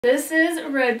This is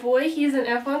Red Boy. He's an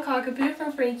F1 Cockapoo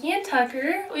from Frankie and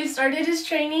Tucker. We started his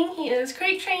training. He is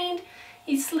crate trained.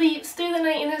 He sleeps through the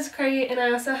night in his crate, and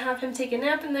I also have him take a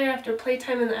nap in there after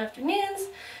playtime in the afternoons.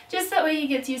 Just that way he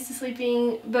gets used to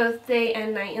sleeping both day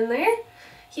and night in there.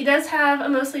 He does have a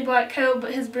mostly black coat,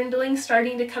 but his brindling's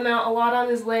starting to come out a lot on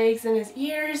his legs and his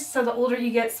ears, so the older he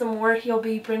gets, the more he'll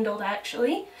be brindled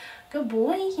actually. Good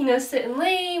boy. He knows sit and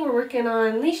lay. We're working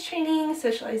on leash training,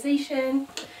 socialization.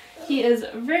 He is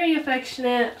very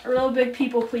affectionate, a real big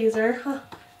people pleaser. Huh.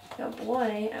 Good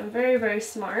boy. And very, very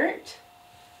smart.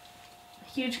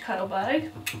 Huge cuddle bug.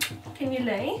 Can you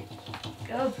lay?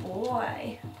 Good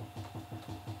boy.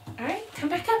 Alright, come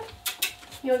back up.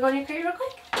 You want to go in your crate real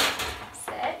quick?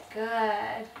 Sit.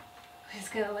 Good. He's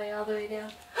going to lay all the way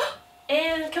down.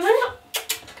 And come on out.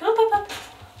 Come on, Pop.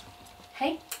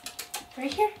 Hey,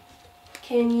 right here.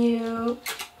 Can you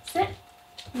sit?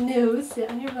 No, sit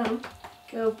on your bum.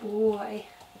 Good boy.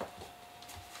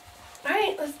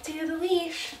 Alright, let's do the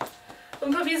leash.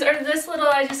 When puppies are this little,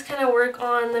 I just kind of work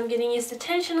on them getting used to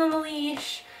tension on the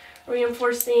leash,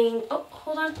 reinforcing, oh,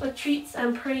 hold on, with treats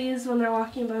and praise when they're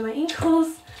walking by my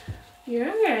ankles. You're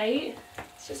alright.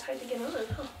 It's just hard to get on,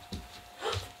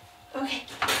 huh? Okay.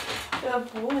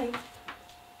 Good boy.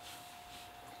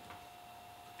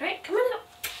 Alright, come on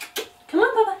out. Come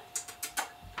on, Bubba.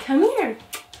 Come here.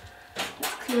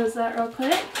 Let's close that real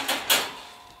quick.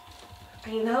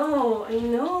 I know.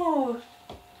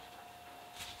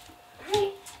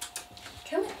 Alright,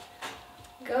 come here.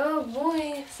 Good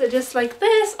boy. So just like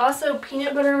this, also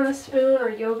peanut butter on a spoon or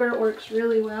yogurt works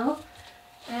really well.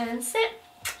 And sit.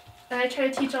 And I try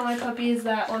to teach all my puppies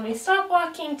that when we stop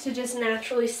walking to just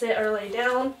naturally sit or lay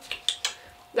down.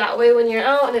 That way when you're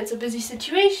out and it's a busy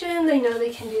situation, they know they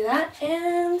can do that.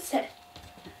 And sit.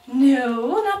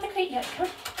 No, not the crate yet. Come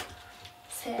on.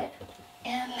 Sit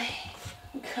and lay.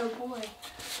 Good boy.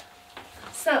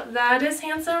 So that is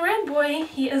handsome Red Boy.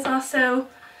 He is also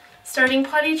starting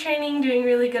potty training, doing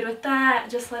really good with that,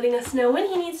 just letting us know when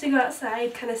he needs to go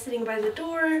outside, kind of sitting by the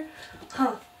door.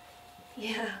 Huh.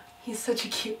 Yeah, he's such a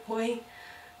cute boy.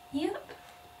 Yep.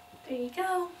 There you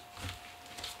go.